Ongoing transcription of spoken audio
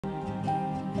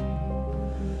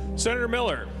Senator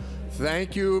Miller.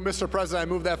 Thank you, Mr. President.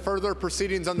 I move that further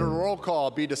proceedings under roll call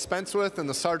be dispensed with and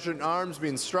the Sergeant at Arms be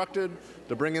instructed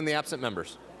to bring in the absent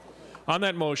members. On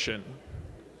that motion,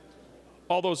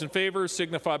 all those in favor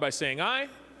signify by saying aye.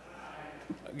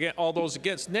 Again, all those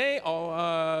against, nay.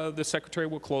 The Secretary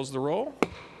will close the roll.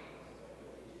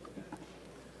 Having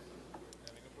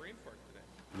a brain fart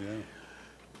today. Yeah.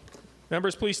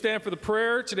 Members, please stand for the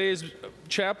prayer. Today's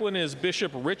chaplain is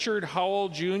Bishop Richard Howell,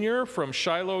 Jr. from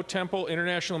Shiloh Temple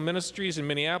International Ministries in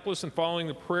Minneapolis. And following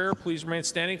the prayer, please remain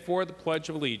standing for the Pledge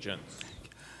of Allegiance.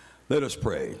 Let us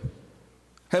pray.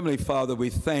 Heavenly Father, we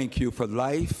thank you for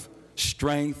life,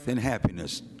 strength, and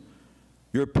happiness.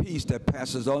 Your peace that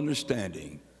passes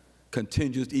understanding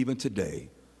continues even today.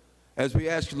 As we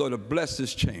ask you, Lord, to bless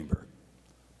this chamber.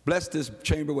 Bless this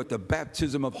chamber with the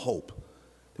baptism of hope,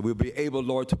 that we'll be able,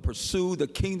 Lord, to pursue the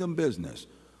kingdom business,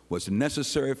 what's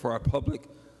necessary for our public,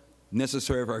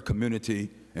 necessary for our community,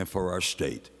 and for our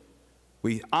state.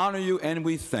 We honor you and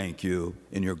we thank you.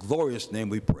 In your glorious name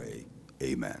we pray.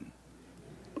 Amen.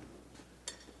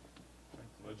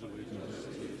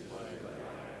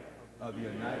 Of the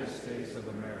United States of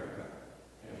America,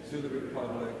 and to the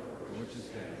republic for which it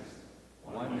stands,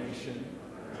 one nation,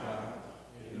 God,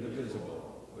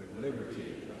 indivisible, with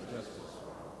liberty and justice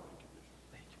for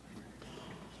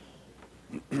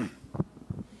all.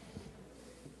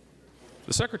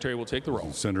 The Secretary will take the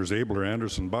roll. Senators Abler,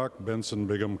 Anderson, Bach, Benson,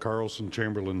 Bigham, Carlson,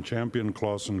 Chamberlain, Champion,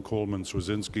 Clausen, Coleman,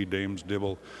 Swazinski, Dahms,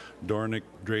 Dibble, Dornick,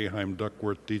 Draheim,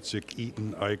 Duckworth, Dietzick,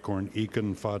 Eaton, Eichhorn,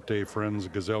 Eakin, Fate, Friends,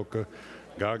 Gazelka,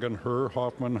 Goggin, Herr,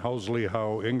 Hoffman, Housley,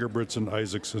 Howe, Ingebrigtsen,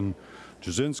 Isaacson,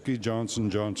 Jasinski, Johnson,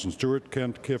 Johnson, Stewart,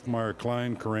 Kent, Kiffmeyer,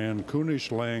 Klein, Coran,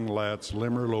 Kunish, Lang, Latz,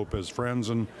 Limmer, Lopez,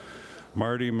 Franzen,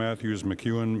 Marty, Matthews,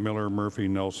 McEwen, Miller, Murphy,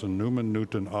 Nelson, Newman,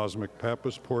 Newton, Osmic,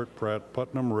 Pappas, Port, Pratt,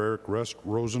 Putnam, Rarick, Rest,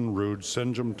 Rosen, Rude,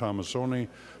 Senjum, Tomasoni,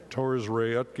 Torres,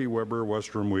 Ray, Utke, Weber,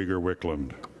 Westrom, Uyghur,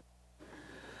 Wickland.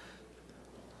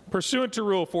 Pursuant to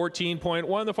Rule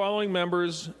 14.1, the following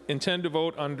members intend to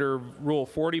vote under Rule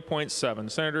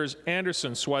 40.7. Senators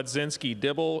Anderson, Swadzinski,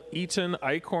 Dibble, Eaton,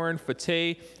 Eichhorn,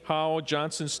 Fateh, Howe,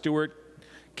 Johnson, Stewart,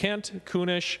 Kent,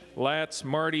 Kunish, Latz,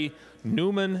 Marty,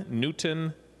 Newman,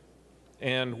 Newton,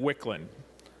 and Wickland.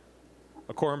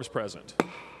 A quorum is present.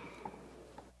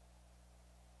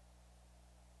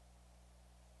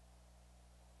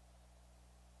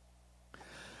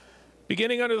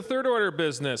 Beginning under the third order of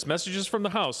business, messages from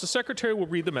the House. The Secretary will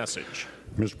read the message.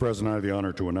 Mr. President, I have the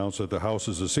honor to announce that the House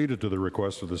has acceded to the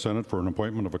request of the Senate for an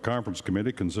appointment of a conference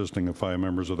committee consisting of 5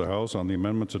 members of the House on the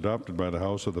amendments adopted by the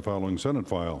House of the following Senate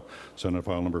file. Senate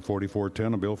File Number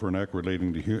 4410, a bill for an act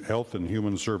relating to health and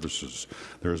human services.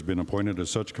 There has been appointed as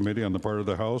such committee on the part of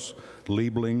the House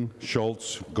Liebling,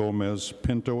 Schultz, Gomez,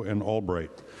 Pinto, and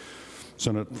Albright.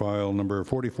 Senate File Number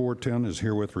 4410 is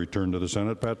herewith returned to the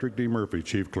Senate. Patrick D. Murphy,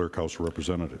 Chief Clerk, House of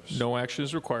Representatives. No action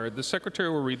is required. The Secretary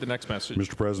will read the next message.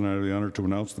 Mr. President, I have the honor to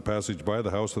announce the passage by the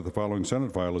House of the following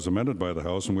Senate file is amended by the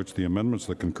House, in which the amendments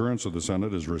to the concurrence of the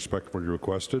Senate is respectfully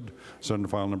requested. Senate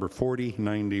File Number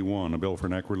 4091, a bill for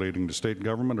an act relating to state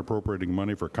government appropriating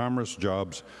money for commerce,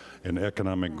 jobs, and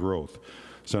economic growth.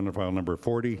 Senate File Number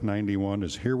 4091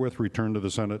 is herewith returned to the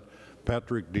Senate.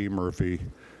 Patrick D. Murphy,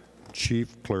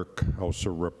 Chief Clerk, House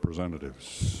of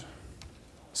Representatives.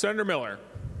 Senator Miller.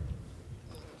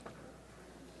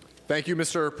 Thank you,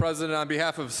 Mr. President. On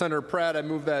behalf of Senator Pratt, I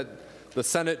move that the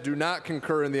Senate do not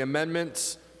concur in the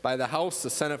amendments by the House to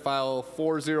Senate File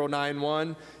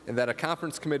 4091, and that a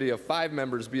conference committee of 5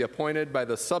 members be appointed by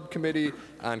the Subcommittee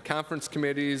on Conference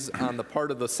Committees on the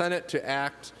part of the Senate to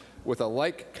act with a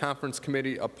like conference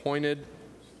committee appointed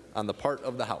on the part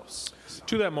of the House.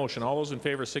 To that motion, all those in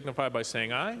favor signify by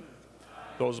saying aye.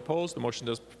 Those opposed, the motion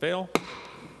does fail.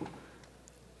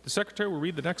 The Secretary will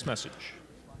read the next message.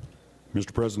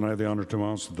 Mr. President, I have the honor to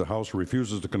announce that the House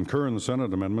refuses to concur in the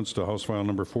Senate amendments to House File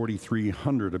Number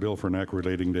 4300, a bill for an act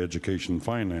relating to education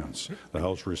finance. The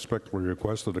House respectfully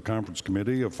requests that a conference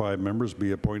committee of 5 members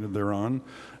be appointed thereon.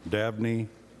 Dabney,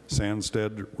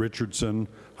 Sandstead, Richardson,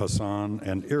 Hassan,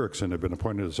 and Erickson have been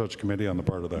appointed to such committee on the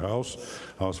part of the House.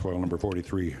 House File Number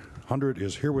 4300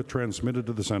 is herewith transmitted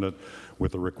to the Senate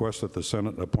with a request that the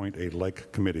Senate appoint a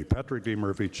like committee. Patrick D.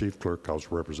 Murphy, Chief Clerk, House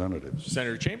of Representatives.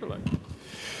 Senator Chamberlain.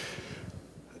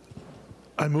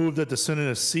 I move that the Senate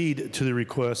accede to the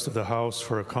request of the House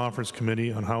for a conference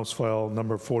committee on House File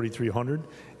Number 4300,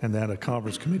 and that a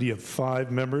conference committee of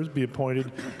 5 members be appointed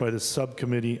by the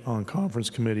Subcommittee on Conference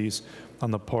Committees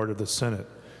on the part of the Senate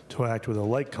to act with a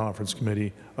like conference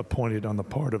committee appointed on the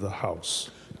part of the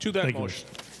House. To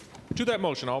that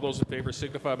motion, all those in favor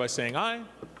signify by saying aye.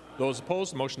 Those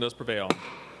opposed, the motion does prevail.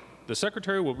 The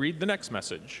Secretary will read the next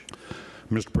message.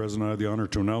 Mr. President, I have the honor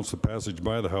to announce the passage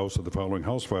by the House of the following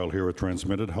House file herewith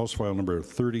transmitted. House file number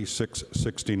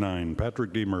 3669.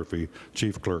 Patrick D. Murphy,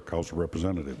 Chief Clerk, House of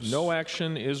Representatives. No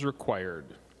action is required.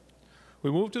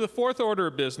 We move to the fourth order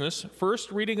of business,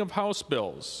 first reading of House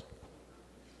bills.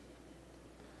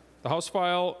 The House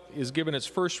file is given its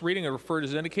first reading and referred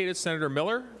as indicated. Senator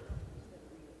Miller?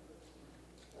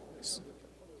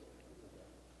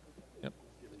 Yep.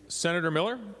 Senator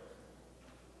Miller?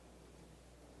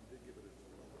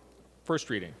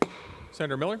 First reading.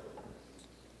 Senator Miller?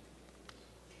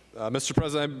 Mr.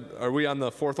 President, are we on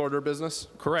the fourth order of business?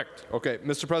 Correct. Okay,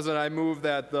 Mr. President, I move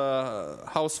that the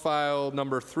House file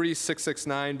number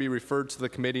 3669 be referred to the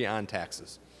Committee on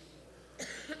Taxes.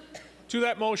 To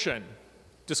that motion,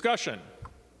 discussion.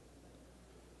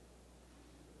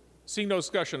 Seeing no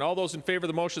discussion, all those in favor of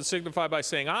the motion signify by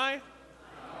saying aye. Aye.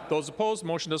 Those opposed, the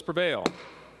motion does prevail.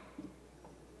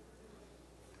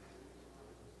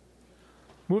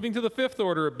 Moving to the fifth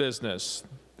order of business,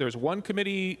 there's one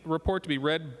committee report to be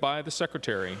read by the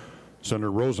Secretary. Senator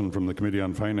Rosen from the Committee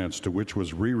on Finance, to which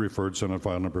was re-referred Senate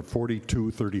file number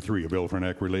 4233, a bill for an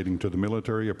act relating to the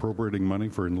military appropriating money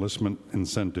for enlistment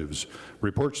incentives.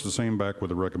 Reports the same back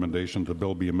with a recommendation the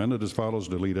bill be amended as follows: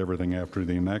 delete everything after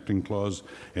the enacting clause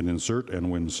and insert,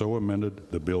 and when so amended,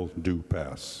 the bill do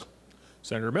pass.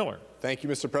 Senator Miller. Thank you,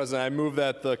 Mr. President. I move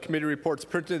that the committee reports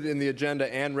printed in the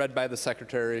agenda and read by the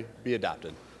Secretary be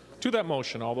adopted. To that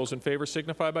motion, all those in favor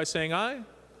signify by saying aye. Aye.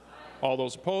 All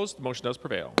those opposed, the motion does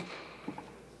prevail.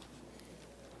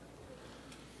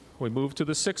 We move to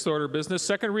the sixth order of business,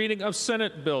 second reading of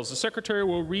Senate bills. The Secretary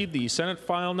will read the Senate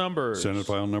file numbers. Senate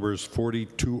file numbers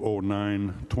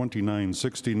 4209,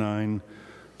 2969,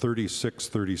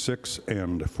 3636,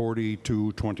 and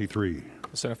 4223.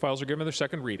 The Senate files are given their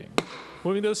second reading.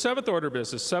 Moving to the seventh order of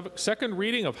business, second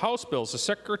reading of House bills. The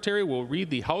Secretary will read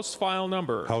the House file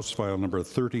number. House file number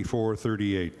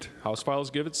 3438. House files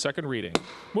give its second reading.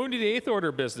 Moving to the eighth order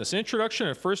of business, introduction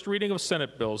and first reading of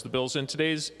Senate bills. The bills in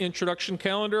today's introduction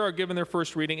calendar are given their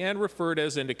first reading and referred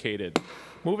as indicated.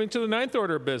 Moving to the ninth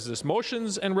order of business,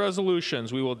 motions and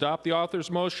resolutions. We will adopt the author's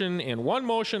motion in one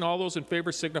motion. All those in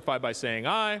favor signify by saying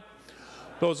aye.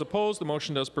 Those opposed, the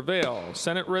motion does prevail.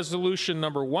 Senate Resolution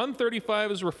number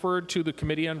 135 is referred to the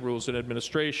Committee on Rules and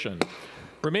Administration.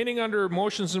 Remaining under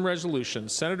motions and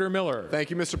resolutions, Senator Miller.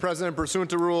 Thank you, Mr. President. Pursuant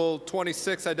to Rule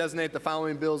 26, I designate the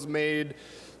following bills made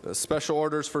special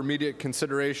orders for immediate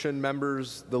consideration.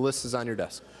 Members, the list is on your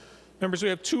desk. Members, we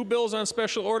have two bills on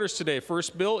special orders today.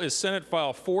 First bill is Senate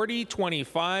File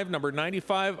 4025, number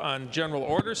 95 on general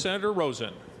order. Senator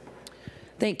Rosen.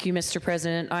 Thank you, Mr.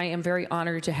 President. I am very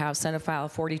honored to have Senate File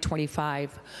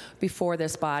 4025 before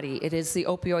this body. It is the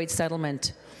opioid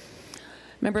settlement.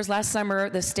 Members, last summer,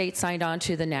 the state signed on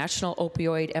to the National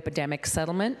Opioid Epidemic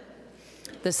Settlement.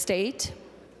 The state,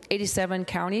 87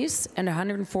 counties, and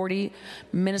 140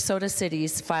 Minnesota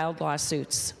cities filed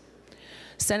lawsuits.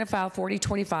 Senate File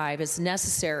 4025 is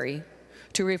necessary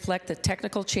to reflect the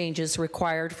technical changes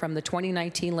required from the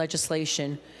 2019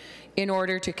 legislation in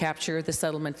order to capture the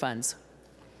settlement funds.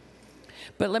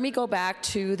 But let me go back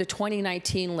to the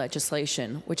 2019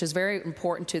 legislation, which is very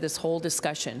important to this whole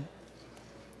discussion.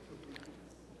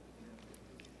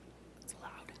 It's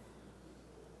loud.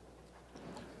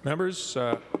 Members,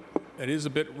 it is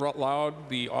a bit loud.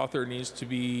 The author needs to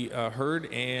be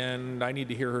heard, and I need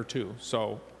to hear her too.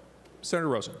 So, Senator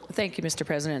Rosen. Thank you, Mr.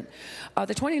 President.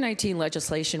 The 2019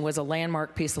 legislation was a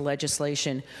landmark piece of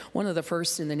legislation, one of the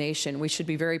first in the nation. We should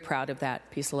be very proud of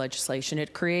that piece of legislation.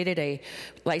 It created a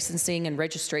licensing and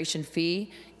registration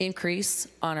fee increase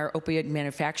on our opioid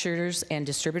manufacturers and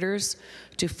distributors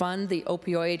to fund the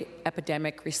Opioid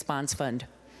Epidemic Response Fund.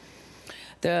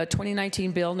 The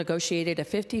 2019 bill negotiated a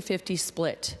 50-50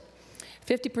 split.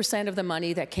 50% of the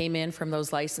money that came in from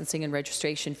those licensing and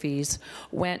registration fees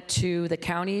went to the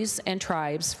counties and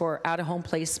tribes for out-of-home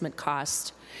placement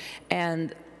costs,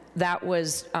 and that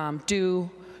was due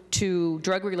to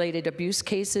drug-related abuse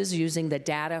cases using the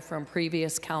data from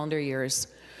previous calendar years.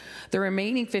 The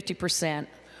remaining 50%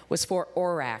 was for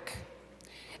ORAC,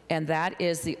 and that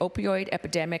is the Opioid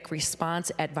Epidemic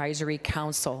Response Advisory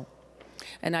Council.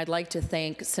 And I'd like to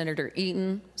thank Senator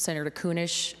Eaton, Senator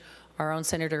Kunish, our own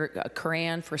Senator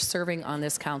Curran for serving on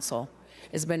this council.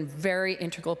 It's been a very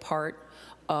integral part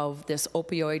of this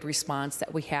opioid response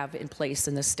that we have in place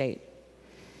in the state.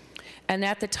 And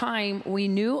at the time, we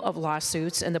knew of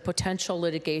lawsuits and the potential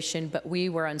litigation, but we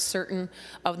were uncertain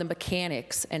of the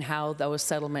mechanics and how those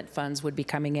settlement funds would be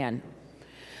coming in.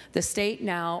 The state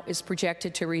now is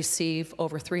projected to receive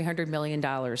over $300 million.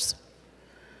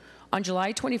 On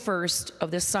July 21st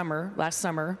of this summer, last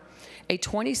summer, a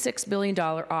 $26 billion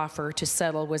offer to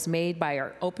settle was made by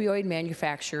our opioid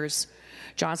manufacturers,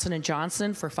 Johnson &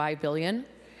 Johnson for $5 billion,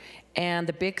 and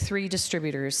the big three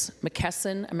distributors,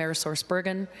 McKesson,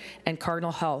 AmerisourceBergen, and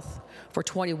Cardinal Health for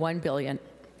 $21 billion,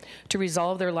 to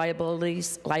resolve their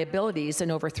liabilities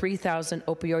in over 3,000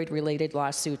 opioid-related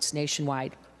lawsuits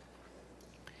nationwide.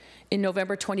 In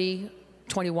November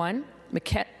 2021,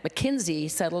 McKinsey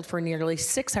settled for nearly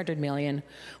 $600 million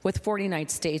with 49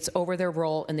 states over their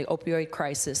role in the opioid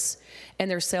crisis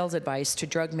and their sales advice to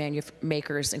drug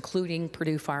makers, including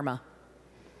Purdue Pharma.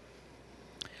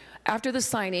 After the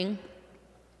signing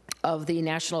of the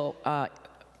National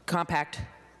Compact,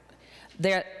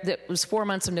 there was 4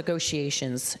 months of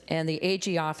negotiations, and the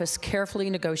AG office carefully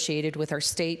negotiated with our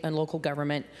state and local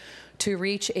government to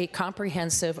reach a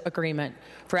comprehensive agreement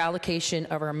for allocation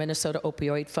of our Minnesota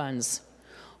opioid funds.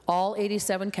 All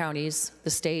 87 counties, the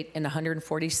state, and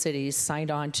 140 cities signed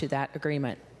on to that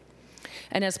agreement.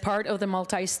 And as part of the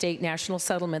multi-state national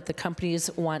settlement, the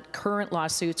companies want current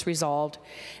lawsuits resolved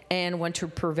and want to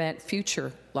prevent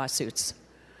future lawsuits.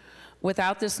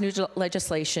 Without this new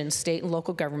legislation, state and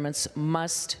local governments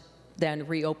must then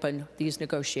reopen these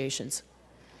negotiations.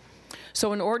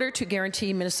 So in order to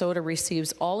guarantee Minnesota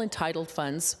receives all entitled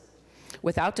funds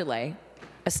without delay,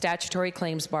 a statutory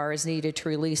claims bar is needed to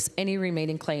release any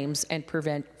remaining claims and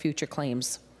prevent future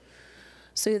claims.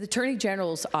 So the Attorney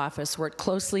General's office worked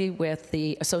closely with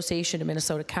the Association of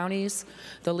Minnesota Counties,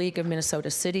 the League of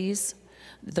Minnesota Cities,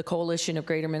 the Coalition of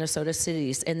Greater Minnesota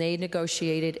Cities, and they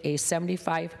negotiated a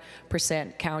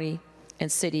 75% county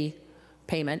and city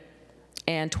payment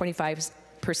and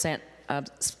 25%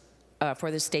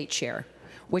 for the state share,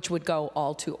 which would go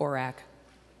all to ORAC.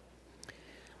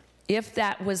 If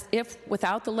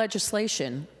without the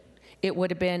legislation, it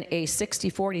would have been a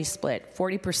 60-40 split,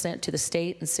 40% to the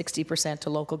state and 60% to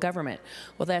local government.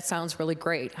 Well, that sounds really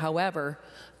great. However,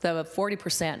 the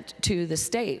 40% to the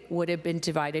state would have been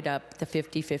divided up the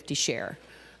 50-50 share.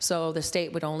 So the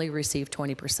state would only receive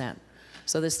 20%.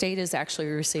 So the state is actually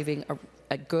receiving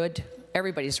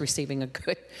everybody's receiving a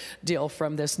good deal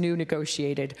from this new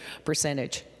negotiated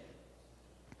percentage.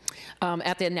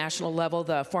 At the national level,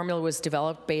 the formula was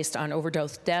developed based on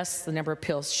overdose deaths, the number of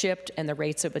pills shipped, and the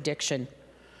rates of addiction.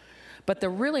 But the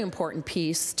really important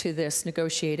piece to this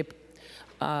negotiated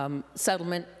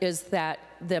settlement is that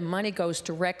the money goes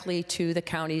directly to the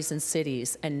counties and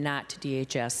cities and not to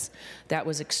DHS. That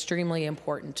was extremely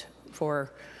important for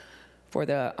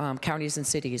the counties and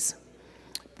cities.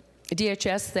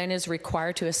 DHS then is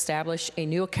required to establish a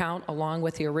new account along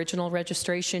with the original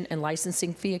registration and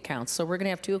licensing fee accounts. So we're going to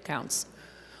have two accounts,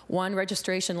 one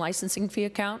registration licensing fee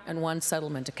account and one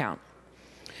settlement account.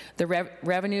 The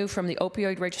revenue from the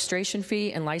opioid registration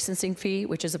fee and licensing fee,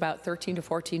 which is about 13 to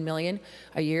 14 million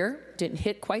a year, didn't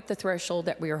hit quite the threshold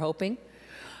that we were hoping,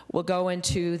 will go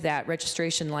into that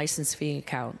registration license fee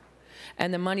account.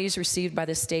 And the monies received by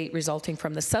the state resulting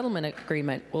from the settlement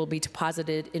agreement will be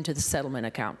deposited into the settlement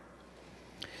account.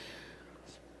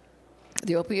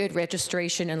 The opioid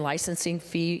registration and licensing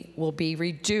fee will be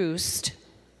reduced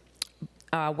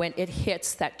when it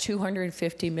hits that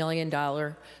 $250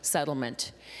 million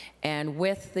settlement. And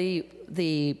with the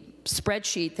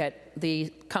spreadsheet that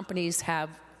the companies have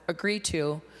agreed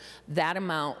to, that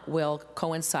amount will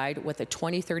coincide with the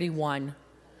 2031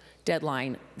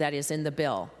 deadline that is in the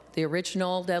bill. The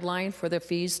original deadline for the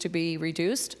fees to be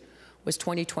reduced was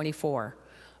 2024,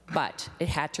 but it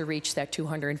had to reach that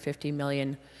 $250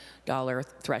 million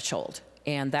threshold.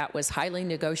 And that was highly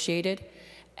negotiated,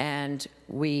 and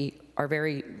we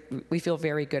feel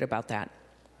very good about that.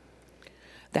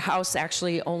 The House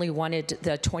actually only wanted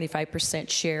the 25%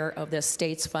 share of the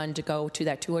state's fund to go to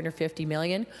that $250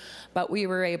 million, but we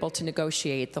were able to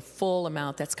negotiate the full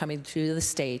amount that's coming to the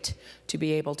state to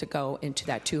be able to go into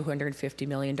that $250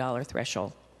 million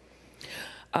threshold.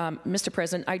 Mr.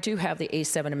 President, I do have the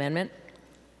A7 amendment.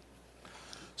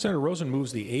 Senator Rosen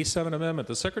moves the A7 amendment.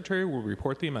 The Secretary will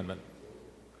report the amendment.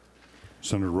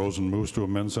 Senator Rosen moves to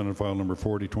amend Senate File Number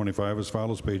 4025 as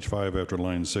follows, page 5 after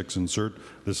line 6, insert.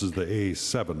 This is the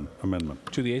A7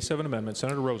 amendment. To the A7 amendment,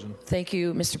 Senator Rosen. Thank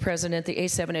you, Mr. President. The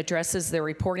A7 addresses the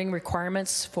reporting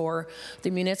requirements for the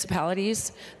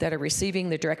municipalities that are receiving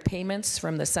the direct payments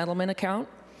from the settlement account.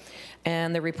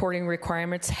 And the reporting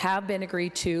requirements have been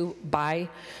agreed to by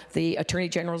the Attorney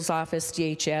General's Office,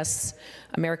 DHS,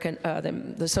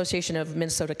 the Association of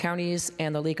Minnesota Counties,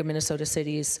 and the League of Minnesota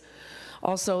Cities.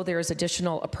 Also, there is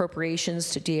additional appropriations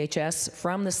to DHS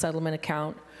from the settlement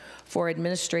account for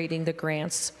administrating the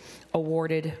grants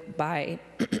awarded by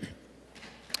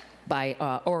by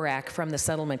ORAC from the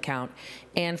settlement count,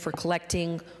 and for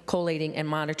collecting, collating, and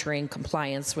monitoring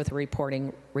compliance with the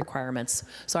reporting requirements.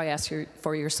 So I ask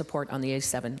for your support on the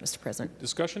A7, Mr. President.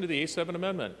 Discussion to the A7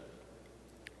 amendment.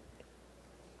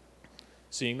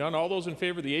 Seeing none, all those in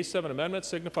favor of the A7 amendment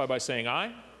signify by saying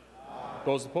aye.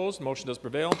 Those opposed, the motion does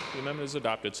prevail. The amendment is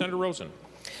adopted. Senator Rosen.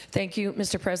 Thank you,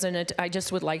 Mr. President. I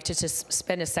just would like to just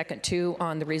spend a second, too,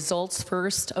 on the results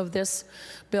first of this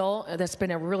bill. That's been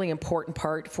a really important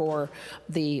part for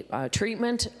the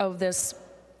treatment of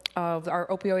our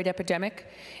opioid epidemic.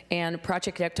 And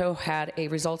Project ECTO had a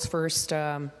results first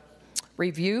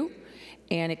review,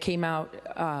 and it came out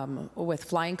with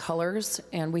flying colors,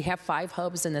 and we have 5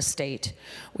 hubs in the state.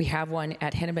 We have one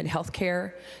at Henneman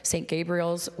Healthcare, St.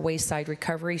 Gabriel's, Wayside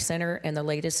Recovery Center, and the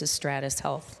latest is Stratus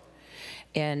Health.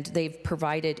 And they've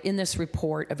provided in this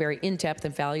report a very in-depth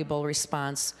and valuable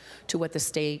response to what the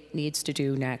state needs to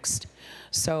do next.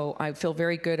 So I feel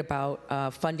very good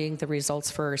about funding the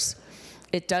results first.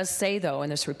 It does say, though, in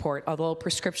this report, although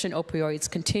prescription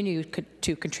opioids continue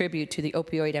to contribute to the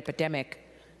opioid epidemic,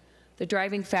 the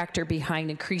driving factor behind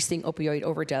increasing opioid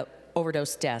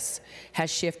overdose deaths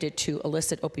has shifted to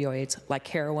illicit opioids like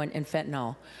heroin and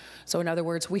fentanyl. So in other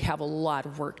words, we have a lot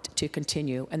of work to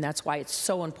continue, and that's why it's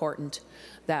so important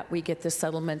that we get this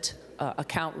settlement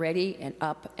account ready and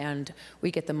up, and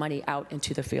we get the money out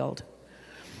into the field.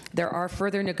 There are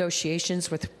further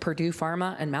negotiations with Purdue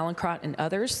Pharma and Mallinckrodt and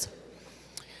others.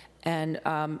 And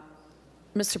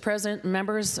Mr. President,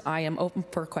 members, I am open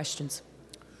for questions.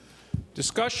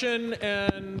 Discussion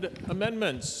and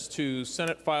amendments to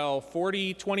Senate File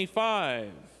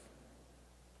 4025.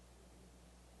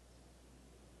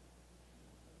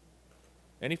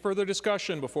 Any further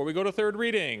discussion before we go to third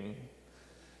reading?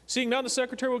 Seeing none, the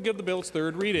Secretary will give the bill its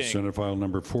third reading. Senate File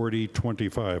number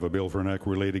 4025, a bill for an act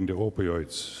relating to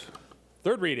opioids.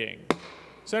 Third reading.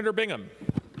 Senator Bingham.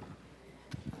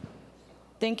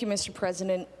 Thank you, Mr.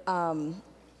 President.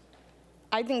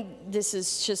 I think this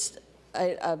is just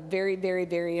a very, very,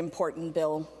 very important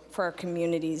bill for our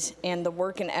communities, and the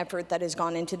work and effort that has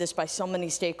gone into this by so many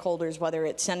stakeholders, whether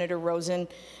it's Senator Rosen,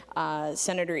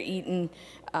 Senator Eaton,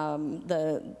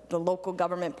 the local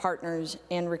government partners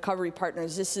and recovery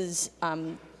partners. This is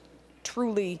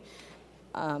truly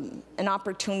an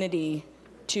opportunity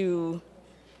to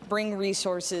bring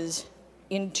resources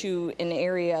into an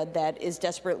area that is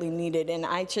desperately needed. And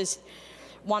I just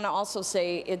want to also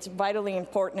say it's vitally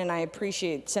important, and I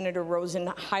appreciate Senator Rosen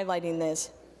highlighting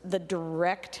this, the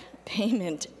direct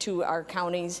payment to our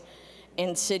counties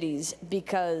and cities,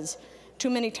 because too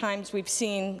many times we've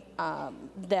seen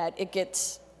that it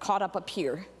gets caught up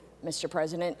here, Mr.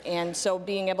 President. And so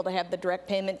being able to have the direct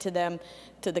payment to them,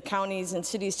 to the counties and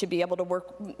cities, to be able to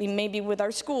work maybe with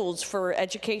our schools for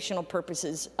educational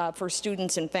purposes for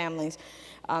students and families.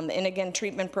 And again,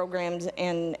 treatment programs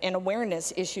and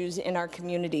awareness issues in our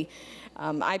community.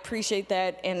 I appreciate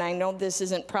that, and I know this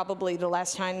isn't probably the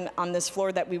last time on this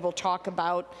floor that we will talk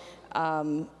about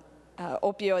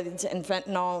opioids and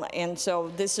fentanyl, and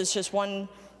so this is just one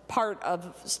part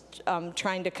of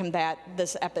trying to combat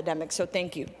this epidemic, so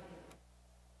thank you.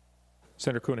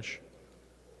 Senator Kunish.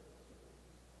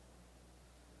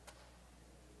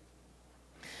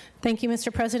 Thank you,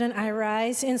 Mr. President. I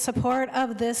rise in support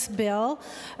of this bill.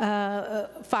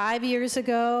 5 years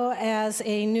ago, as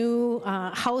a new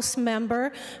House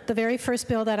member, the very first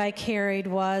bill that I carried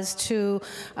was to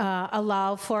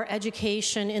allow for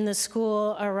education in the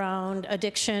school around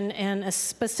addiction, and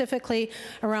specifically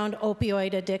around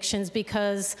opioid addictions,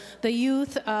 because the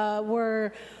youth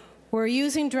were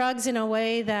using drugs in a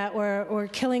way that were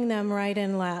killing them right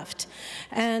and left.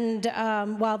 And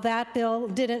while that bill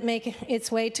didn't make its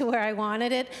way to where I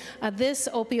wanted it, this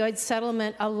opioid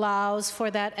settlement allows for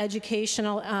that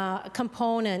educational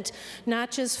component,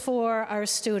 not just for our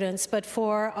students, but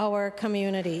for our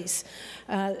communities.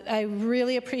 I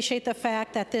really appreciate the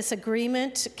fact that this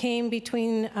agreement came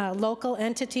between local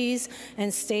entities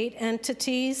and state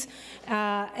entities,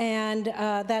 and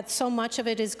that so much of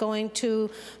it is going to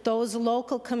those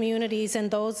local communities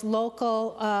and those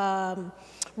local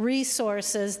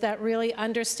resources that really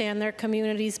understand their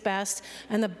communities best,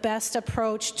 and the best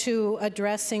approach to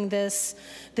addressing this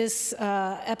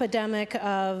epidemic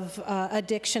of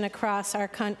addiction across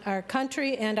our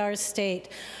country and our state.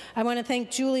 I want to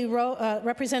thank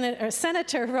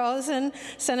Senator Rosen,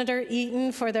 Senator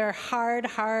Eaton for their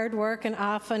hard work and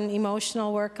often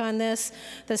emotional work on this,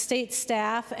 the state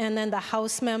staff, and then the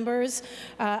House members.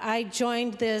 I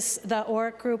joined the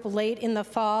ORAC group late in the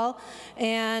fall,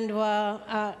 and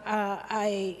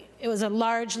I it was a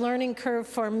large learning curve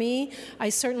for me. I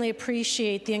certainly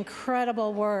appreciate the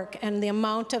incredible work and the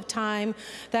amount of time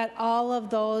that all of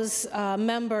those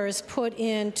members put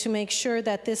in to make sure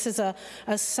that this is a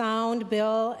sound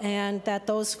bill and that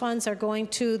those funds are going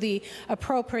to the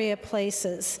appropriate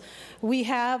places. We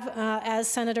have, as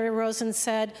Senator Rosen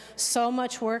said, so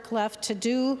much work left to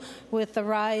do with the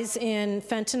rise in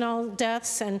fentanyl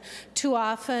deaths, and too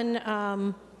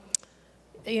often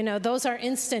you know, those are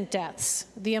instant deaths.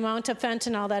 The amount of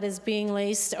fentanyl that is being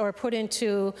laced or put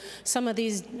into some of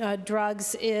these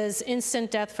drugs is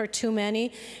instant death for too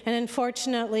many. And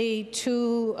unfortunately,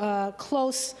 two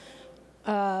close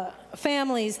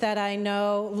families that I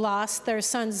know lost their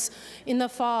sons in the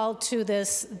fall to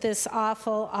this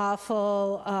awful,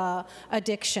 awful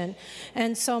addiction.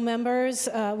 And so, members,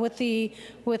 with the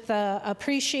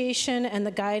appreciation and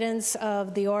the guidance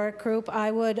of the ORIC group,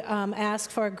 I would ask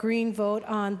for a green vote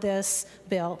on this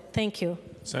bill. Thank you.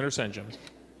 Senator St. James.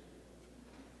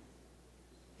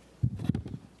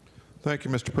 Thank you,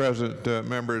 Mr. President.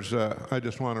 Members, I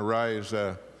just want to rise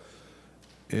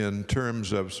in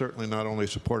terms of certainly not only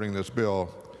supporting this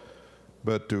bill,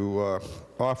 but to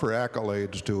offer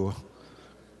accolades to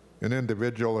an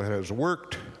individual that has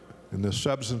worked in the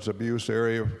substance abuse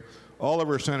area all of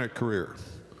her Senate career,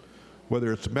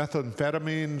 whether it's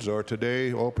methamphetamines or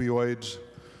today opioids.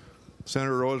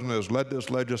 Senator Rosen has led this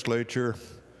legislature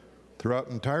throughout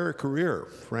an entire career,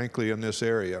 frankly, in this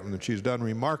area, and she's done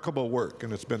remarkable work,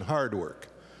 and it's been hard work.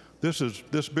 This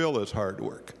bill is hard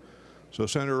work. So,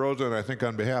 Senator Rosen, I think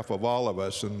on behalf of all of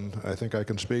us, and I think I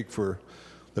can speak for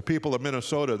the people of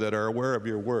Minnesota that are aware of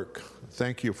your work,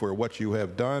 thank you for what you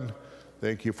have done.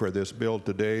 Thank you for this bill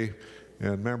today.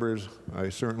 And members, I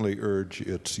certainly urge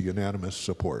its unanimous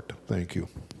support. Thank you.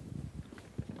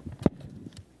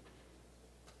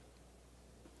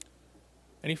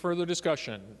 Any further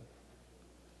discussion?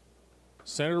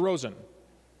 Senator Rosen.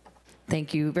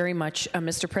 Thank you very much,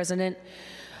 Mr. President.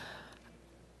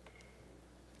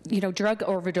 You know, drug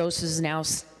overdoses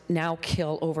now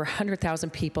kill over 100,000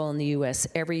 people in the U.S.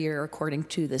 every year, according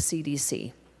to the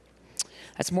CDC.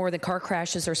 That's more than car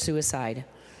crashes or suicide.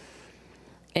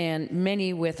 And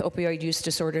many with opioid use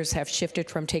disorders have shifted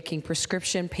from taking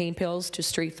prescription pain pills to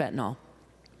street fentanyl.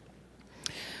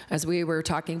 As we were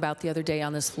talking about the other day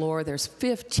on this floor, there's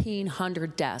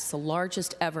 1,500 deaths, the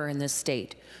largest ever in this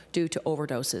state, due to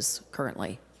overdoses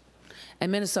currently.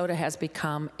 And Minnesota has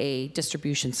become a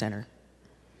distribution center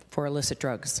for illicit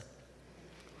drugs.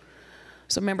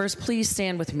 So members, please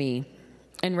stand with me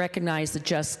and recognize the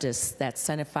justice that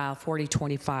Senate File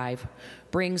 4025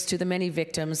 brings to the many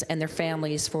victims and their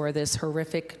families for this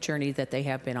horrific journey that they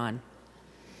have been on.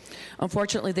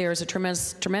 Unfortunately, there is a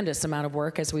tremendous amount of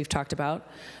work, as we've talked about,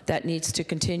 that needs to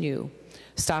continue.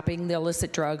 Stopping the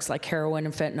illicit drugs like heroin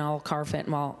and fentanyl, car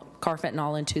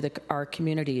fentanyl into our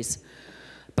communities.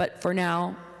 But for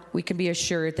now, we can be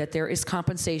assured that there is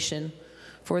compensation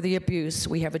for the abuse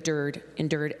we have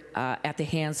endured at the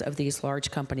hands of these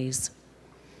large companies.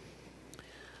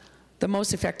 The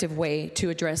most effective way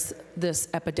to address this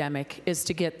epidemic is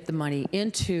to get the money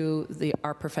into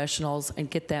our professionals and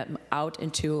get them out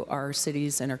into our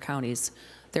cities and our counties.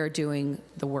 They're doing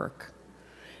the work.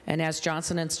 And as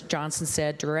Johnson & Johnson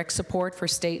said, direct support for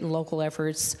state and local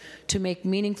efforts to make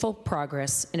meaningful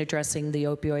progress in addressing the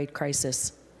opioid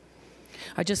crisis.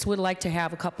 I just would like to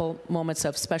have a couple moments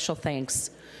of special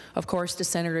thanks, of course, to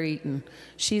Senator Eaton.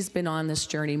 She's been on this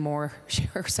journey more.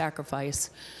 Her sacrifice,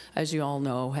 as you all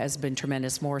know, has been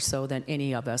tremendous, more so than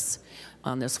any of us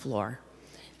on this floor.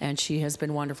 And she has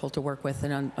been wonderful to work with.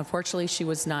 And unfortunately, she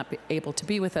was not able to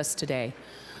be with us today.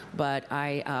 But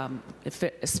I am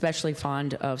especially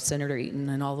fond of Senator Eaton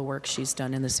and all the work she's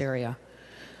done in this area.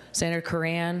 Senator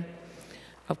Curran,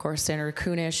 of course, Senator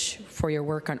Kunish, for your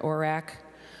work on ORAC.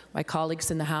 My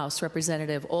colleagues in the House,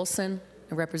 Representative Olson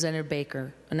and Representative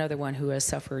Baker, another one who has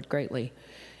suffered greatly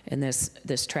in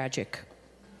this tragic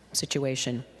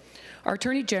situation. Our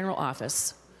Attorney General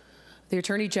office, the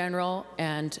Attorney General,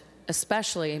 and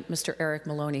especially Mr. Eric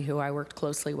Maloney, who I worked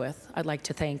closely with, I'd like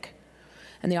to thank.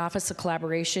 And the Office of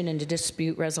Collaboration and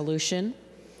Dispute Resolution,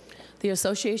 the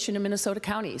Association of Minnesota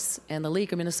Counties, and the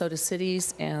League of Minnesota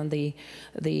Cities, and the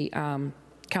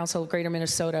Council of Greater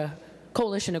Minnesota,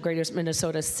 Coalition of Greater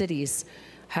Minnesota Cities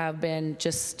have been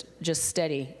just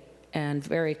steady and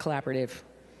very collaborative.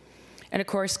 And of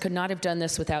course, could not have done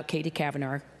this without Katie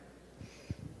Kavanaugh,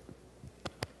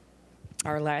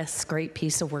 our last great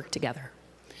piece of work together.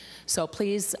 So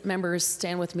please, members,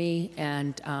 stand with me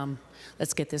and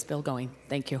let's get this bill going.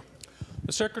 Thank you.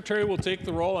 The Secretary will take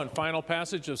the roll on final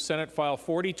passage of Senate File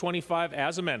 4025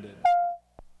 as amended.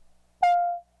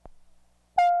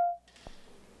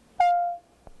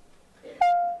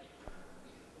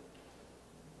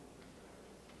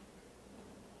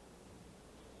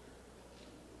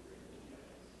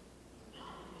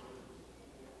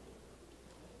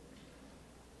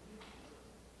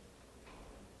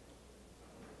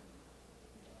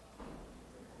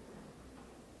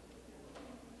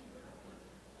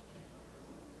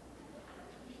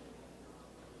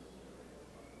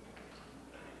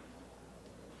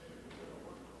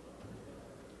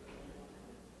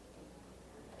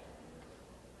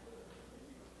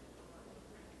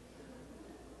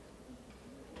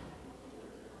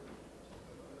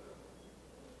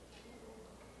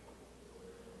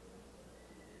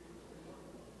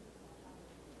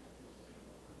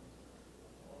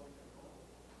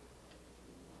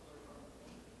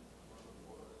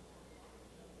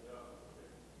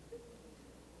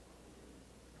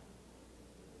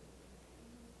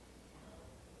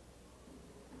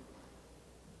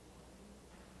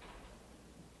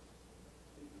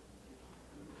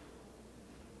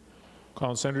 Call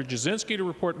on Senator Jasinski to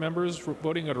report members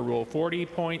voting under Rule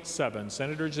 40.7.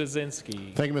 Senator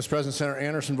Jasinski. Thank you, Mr. President. Senator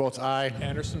Anderson votes aye.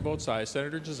 Anderson votes aye.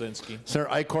 Senator Jasinski.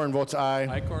 Senator Eichhorn votes aye.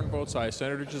 Eichhorn votes aye.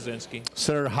 Senator Jasinski.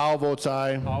 Senator Howe votes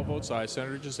aye. Howe votes aye.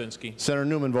 Senator Jasinski. Senator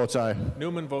Newman votes aye.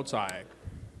 Newman votes aye.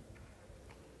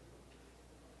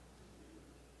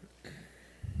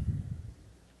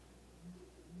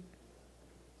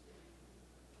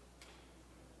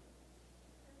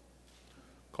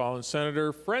 Call on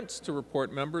Senator Frentz to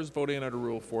report members voting under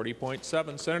Rule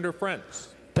 40.7. Senator Frentz.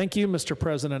 Thank you, Mr.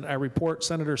 President. I report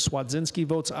Senator Swadzinski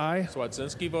votes aye.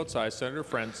 Swadzinski votes aye. Senator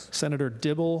Frentz. Senator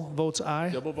Dibble votes aye.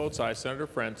 Dibble votes aye. Senator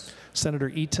Frentz. Senator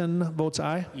Eaton votes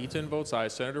aye. Eaton votes aye.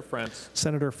 Senator Frentz.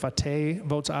 Senator Fateh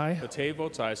votes aye. Fateh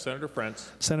votes aye. Senator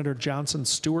Frentz. Senator Johnson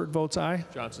Stewart votes aye.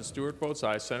 Johnson Stewart votes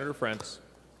aye. Senator Frentz.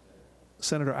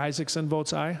 Senator Isaacson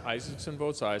votes aye. Isaacson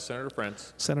votes aye. Senator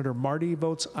Frentz. Senator Marty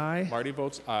votes aye. Marty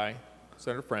votes aye.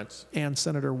 Senator Frentz. And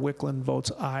Senator Wickland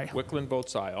votes aye. Wickland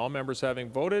votes aye. All members having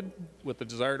voted with the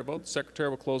desire to vote, the Secretary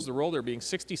will close the roll. There being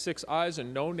 66 ayes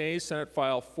and no nays, Senate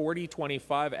File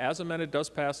 4025 as amended does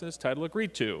pass in its title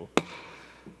agreed to.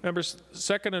 Members,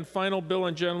 second and final bill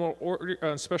in general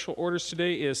order, special orders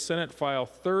today is Senate File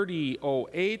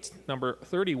 3008, number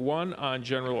 31 on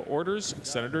general orders.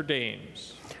 Senator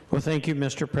Dahms. Well, thank you,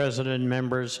 Mr. President and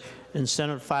members. And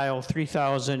Senate File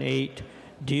 3008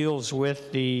 deals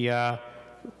with the,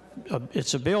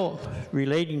 it's a bill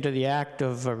relating to the act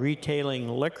of retailing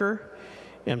liquor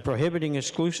and prohibiting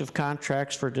exclusive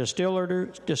contracts for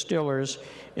distillers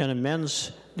and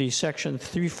amends the section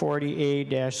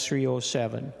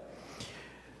 340A-307.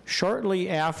 Shortly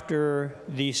after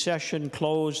the session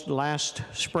closed last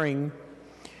spring,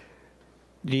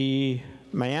 the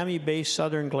Miami-based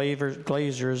Southern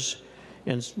Glazers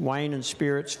and Wine and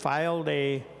Spirits filed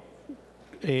a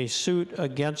suit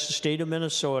against the state of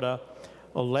Minnesota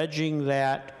alleging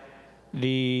that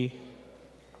the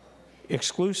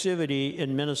exclusivity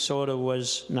in Minnesota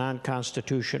was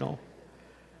non-constitutional.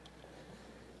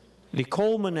 The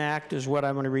Coleman Act is what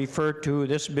I'm going to refer to.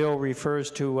 This bill refers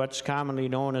to what's commonly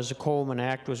known as the Coleman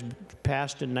Act. Was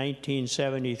passed in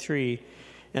 1973.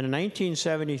 And in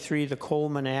 1973, the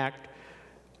Coleman Act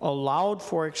allowed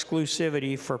for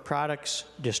exclusivity for products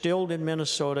distilled in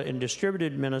Minnesota and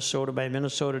distributed in Minnesota by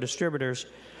Minnesota distributors,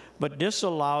 but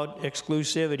disallowed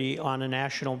exclusivity on a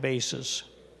national basis.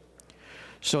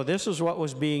 So this is what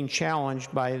was being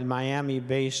challenged by the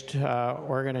Miami-based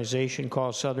organization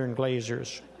called Southern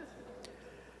Glazers.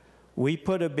 We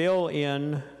put a bill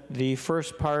in the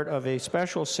first part of a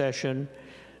special session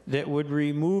that would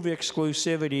remove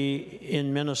exclusivity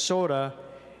in Minnesota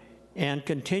and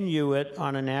continue it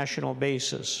on a national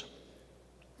basis.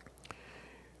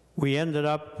 We ended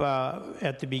up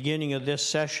at the beginning of this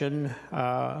session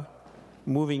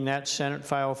moving that Senate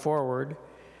file forward.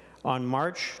 On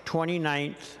March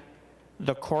 29th,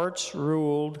 the courts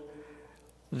ruled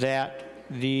that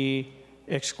the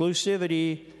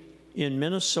exclusivity in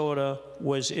Minnesota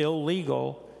was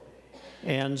illegal,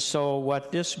 and so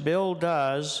what this bill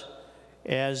does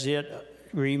is it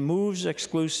removes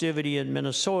exclusivity in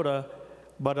Minnesota,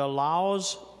 but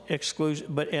allows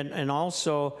and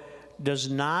also does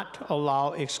not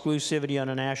allow exclusivity on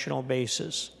a national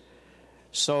basis.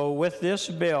 So with this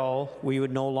bill, we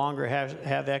would no longer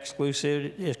have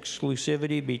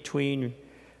exclusivity between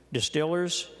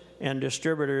distillers and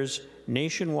distributors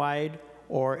nationwide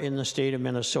or in the state of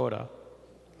Minnesota.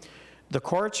 The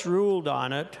courts ruled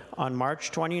on it on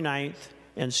March 29th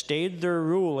and stayed their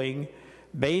ruling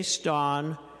based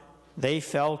on they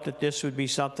felt that this would be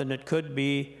something that could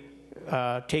be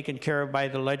taken care of by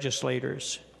the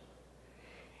legislators.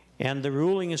 And the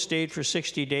ruling has stayed for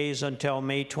 60 days until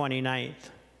May 29th.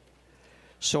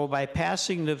 So by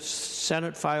passing the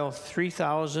Senate File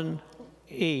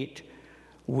 3008,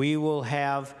 we will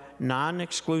have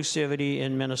non-exclusivity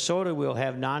in Minnesota. We'll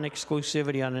have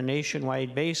non-exclusivity on a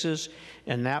nationwide basis,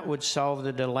 and that would solve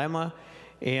the dilemma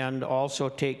and also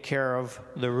take care of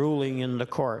the ruling in the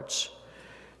courts.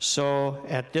 So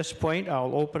at this point,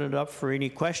 I'll open it up for any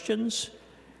questions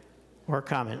or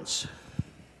comments.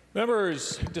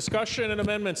 Members, discussion and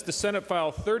amendments to Senate File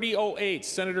 3008.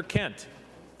 Senator Kent.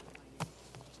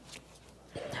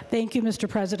 Thank you, Mr.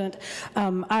 President.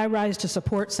 I rise to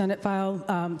support Senate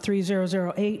File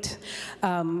 3008.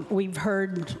 We've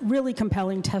heard really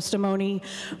compelling testimony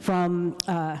from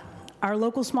our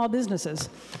local small businesses,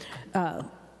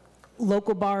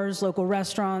 local bars, local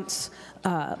restaurants,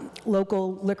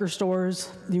 local liquor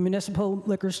stores, the municipal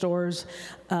liquor stores.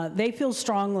 They feel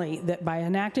strongly that by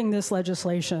enacting this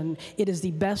legislation, it is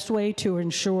the best way to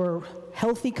ensure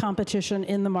healthy competition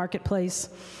in the marketplace,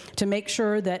 to make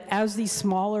sure that as these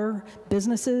smaller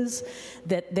businesses,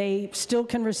 that they still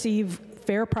can receive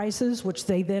fair prices, which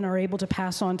they then are able to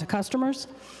pass on to customers,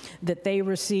 that they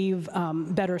receive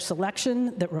better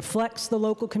selection that reflects the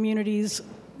local community's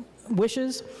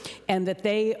wishes, and that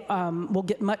they will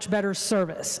get much better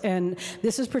service. And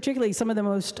this is particularly some of the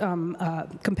most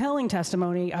compelling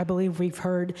testimony I believe we've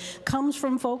heard comes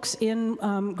from folks in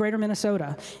greater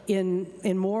Minnesota,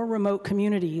 in more remote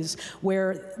communities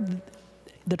where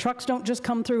the trucks don't just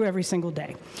come through every single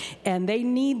day, and they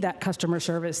need that customer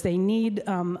service. They need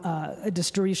a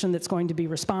distribution that's going to be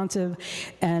responsive,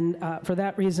 and for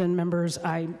that reason, members,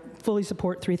 I fully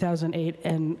support 3008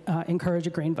 and encourage a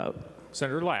green vote.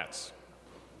 Senator Latz.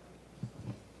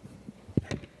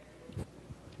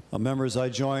 Members, I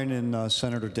join in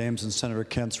Senator Dahms and Senator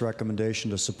Kent's recommendation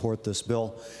to support this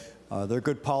bill. There are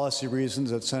good policy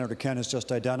reasons that Senator Kent has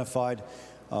just identified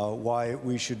why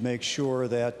we should make sure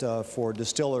that for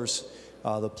distillers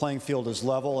the playing field is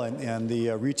level, and the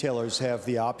retailers have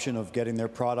the option of getting their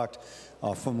product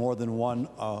from more than one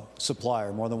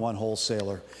supplier, more than one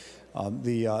wholesaler.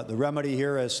 The remedy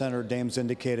here, as Senator Dahms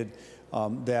indicated,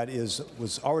 that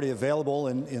was already available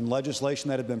in legislation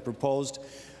that had been proposed,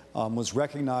 was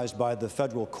recognized by the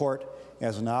federal court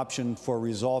as an option for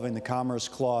resolving the Commerce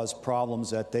Clause problems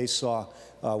that they saw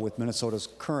with Minnesota's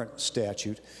current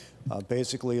statute,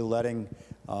 basically letting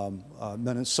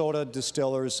Minnesota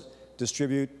distillers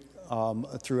distribute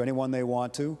through anyone they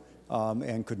want to,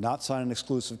 and could not sign an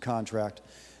exclusive contract,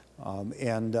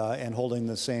 and holding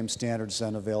the same standards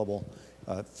then available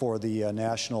for the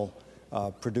national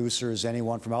producers.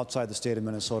 Anyone from outside the state of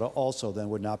Minnesota also then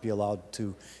would not be allowed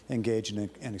to engage in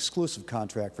an exclusive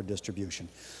contract for distribution.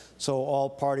 So all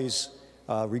parties,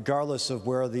 regardless of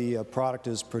where the product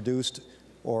is produced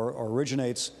or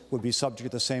originates, would be subject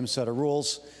to the same set of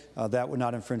rules. That would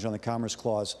not infringe on the Commerce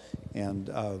Clause and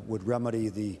would remedy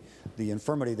the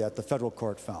infirmity that the federal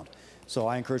court found. So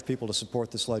I encourage people to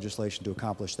support this legislation to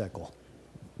accomplish that goal.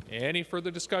 Any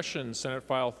further discussion? Senate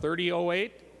File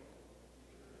 3008.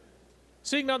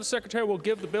 Seeing none, the Secretary will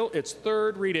give the bill its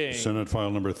third reading. Senate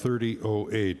File Number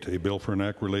 3008, a bill for an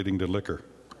act relating to liquor.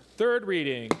 Third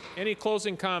reading. Any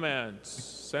closing comments?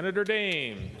 Senator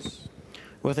Dahms.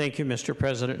 Well, thank you, Mr.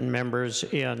 President and members.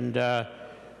 And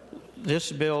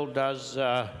this bill does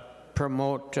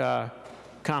promote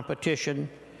competition,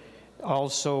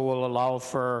 also will allow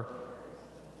for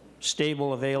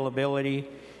stable availability,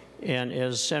 and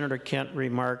as Senator Kent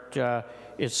remarked,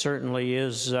 it certainly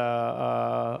is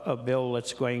a bill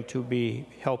that's going to be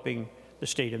helping the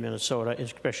state of Minnesota,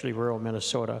 especially rural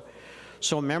Minnesota.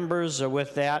 So members,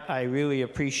 with that, I really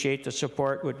appreciate the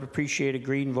support, would appreciate a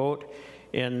green vote.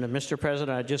 And Mr.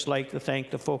 President, I'd just like to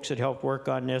thank the folks that helped work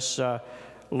on this,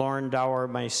 Lauren Dower,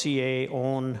 my CA,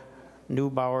 Owen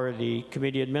Neubauer, the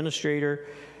committee administrator,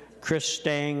 Chris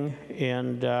Stang,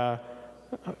 and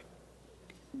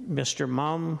Mr.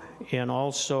 Mum, and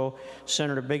also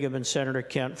Senator Bigham and Senator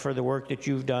Kent for the work that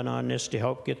you've done on this to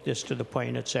help get this to the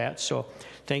point it's at. So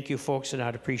thank you, folks, and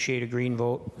I'd appreciate a green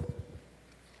vote.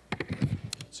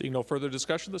 Seeing no further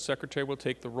discussion, the Secretary will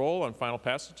take the roll on final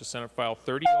passage to Senate File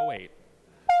 3008.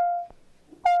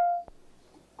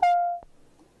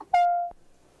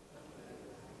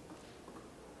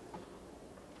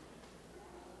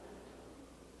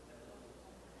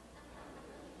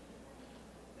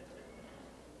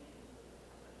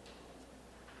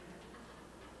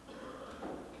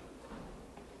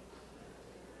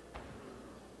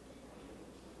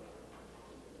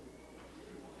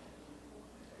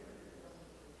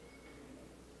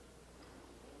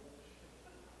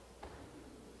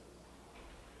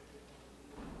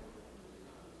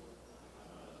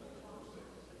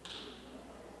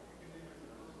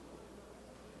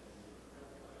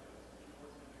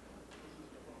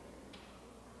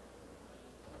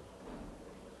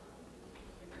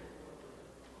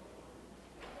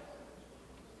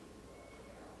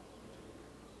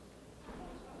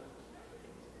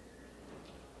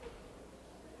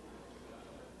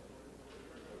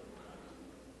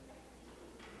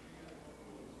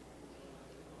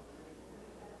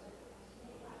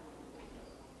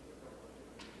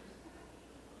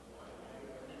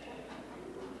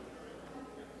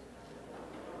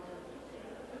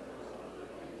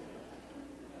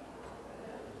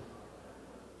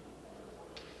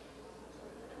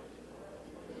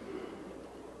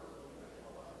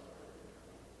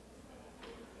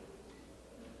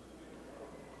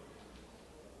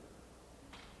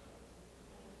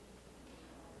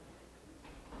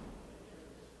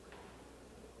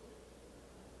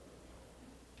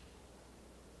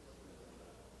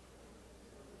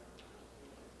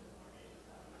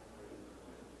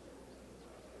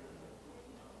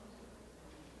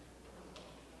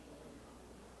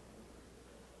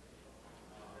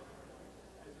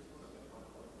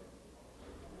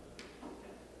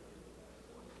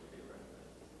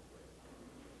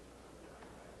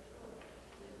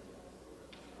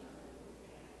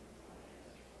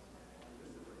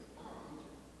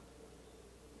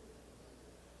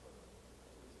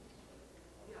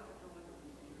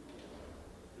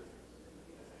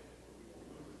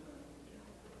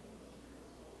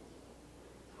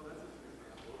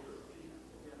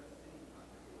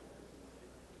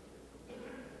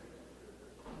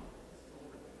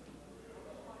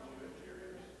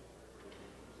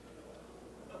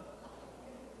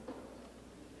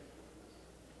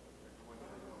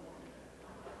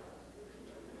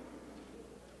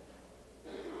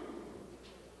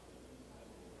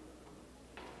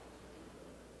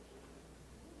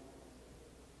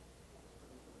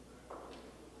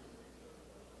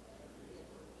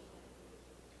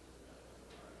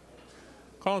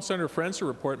 Calling Senator Friends to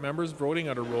report members voting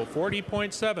under Rule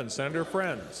 40.7. Senator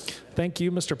Friends. Thank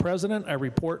you, Mr. President. I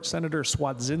report Senator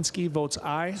Swedzinski votes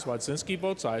aye. Swedzinski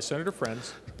votes aye. Senator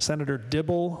Friends. Senator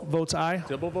Dibble votes aye.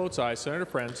 Dibble votes aye. Senator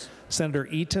Friends. Senator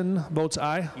Eaton votes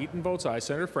aye. Eaton votes aye.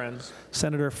 Senator Friends.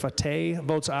 Senator Fateh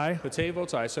votes aye. Fateh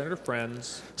votes aye. Senator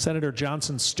Friends. Senator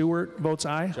Johnson Stewart votes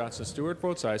aye. Johnson Stewart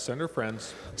votes aye. Senator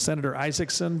Friends. Senator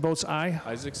Isaacson votes aye.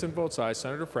 Isaacson votes aye.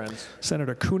 Senator Friends.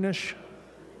 Senator Kunish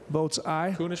votes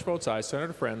aye. Kunish votes aye.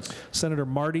 Senator Friends. Senator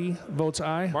Marty votes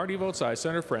aye. Marty votes aye.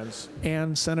 Senator Friends.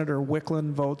 And Senator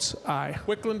Wickland votes aye.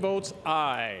 Wickland votes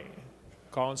aye.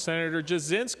 Calling Senator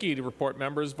Jasinski to report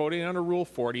members voting under Rule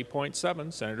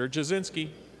 40.7. Senator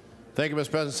Jasinski. Thank you,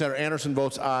 Mr. President. Senator Anderson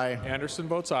votes aye. Anderson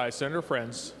votes aye. Senator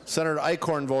Friends. Senator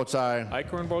Eichhorn votes aye.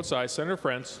 Eichhorn votes aye. Senator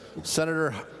Friends.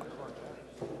 Senator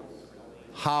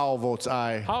Howe votes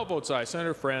aye. Howe votes aye.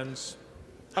 Senator Friends.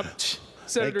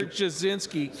 Senator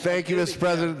Jasinski. Thank you, Mr.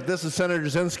 President. This is Senator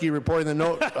Jasinski reporting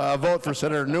the vote for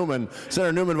Senator Newman.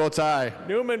 Senator Newman votes aye.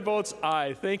 Newman votes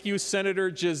aye. Thank you, Senator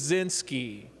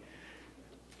Jasinski.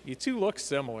 You two look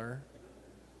similar.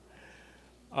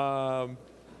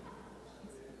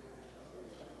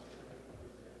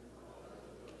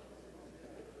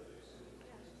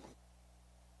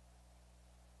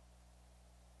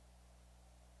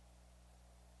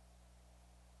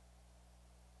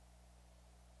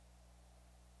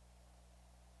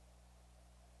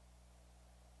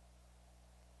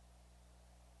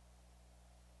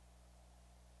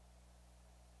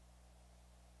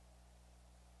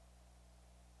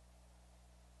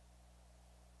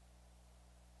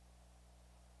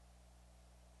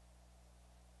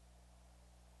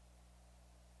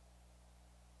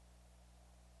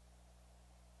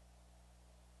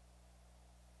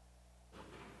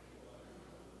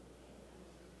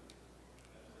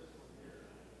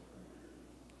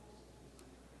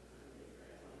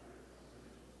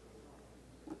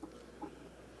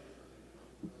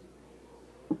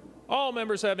 All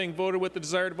members having voted with the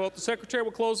desire to vote, the Secretary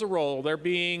will close the roll. There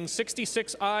being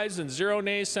 66 ayes and 0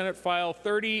 nays, Senate File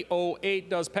 3008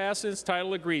 does pass in its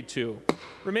title agreed to.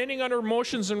 Remaining under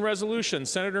motions and resolutions,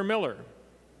 Senator Miller.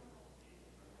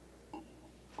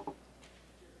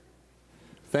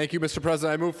 Thank you, Mr.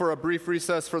 President. I move for a brief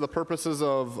recess for the purposes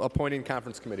of appointing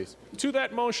conference committees. To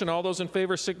that motion, all those in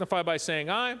favor signify by saying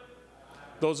aye.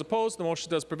 Those opposed, the motion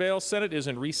does prevail. Senate is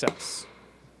in recess.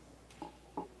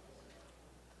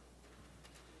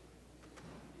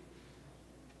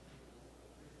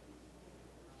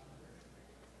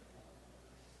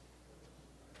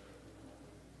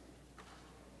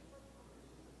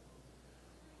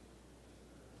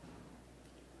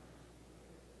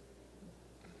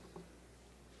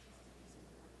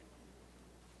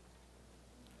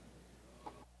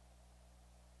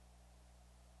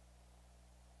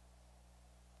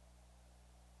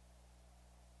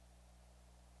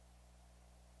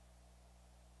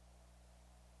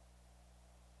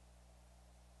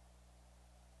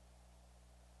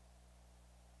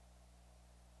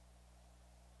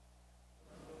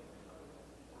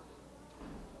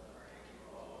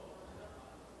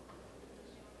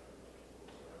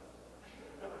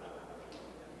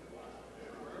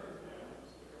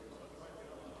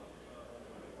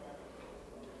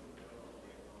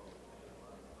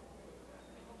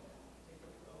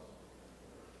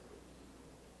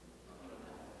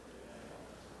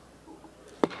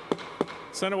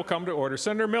 Senate will come to order.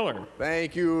 Senator Miller.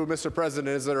 Thank you, Mr. President.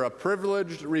 Is there a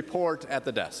privileged report at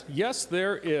the desk? Yes,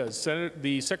 there is.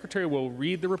 The Secretary will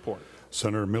read the report.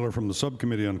 Senator Miller from the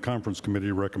Subcommittee on Conference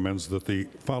Committee recommends that the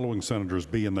following senators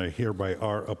be and they hereby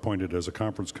are appointed as a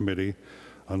conference committee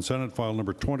on Senate File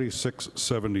number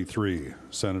 2673.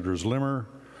 Senators Limmer,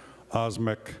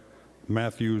 Osmek,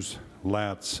 Matthews,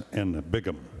 Latz, and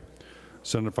Bigham.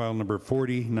 Senate File number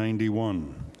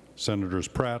 4091. Senators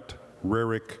Pratt,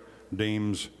 Rarick,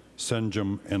 Dahms,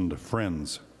 Senjum, and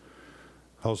Friends.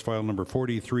 House File number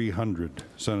 4300,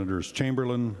 Senators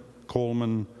Chamberlain,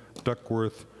 Coleman,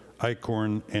 Duckworth,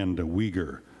 Eichhorn, and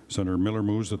Uyghur. Senator Miller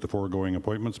moves that the foregoing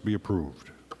appointments be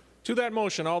approved. To that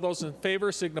motion, all those in favor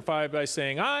signify by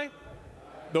saying aye.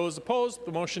 Those opposed,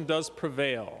 the motion does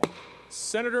prevail.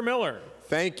 Senator Miller.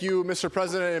 Thank you, Mr.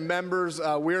 President and members.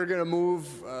 We are going to move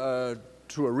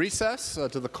to a recess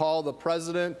to the call of the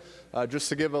President. Just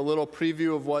to give a little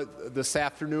preview of what this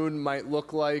afternoon might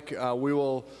look like, we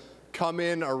will come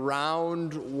in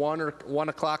around 1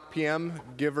 o'clock p.m.,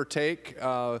 give or take.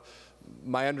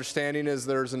 My understanding is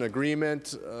there's an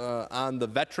agreement on the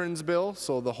veterans bill,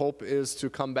 so the hope is to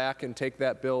come back and take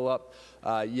that bill up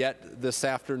yet this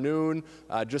afternoon.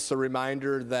 Just a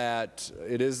reminder that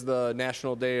it is the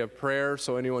National Day of Prayer,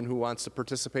 so anyone who wants to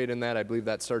participate in that, I believe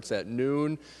that starts at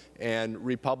noon. And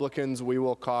Republicans, we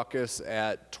will caucus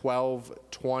at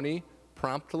 12:20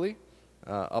 promptly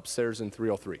upstairs in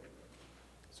 303.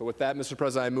 So with that, Mr.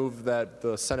 President, I move that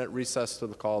the Senate recess to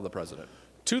the call of the President.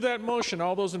 To that motion,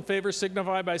 all those in favor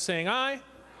signify by saying aye.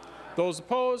 Those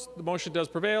opposed, the motion does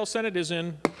prevail. Senate is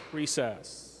in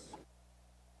recess.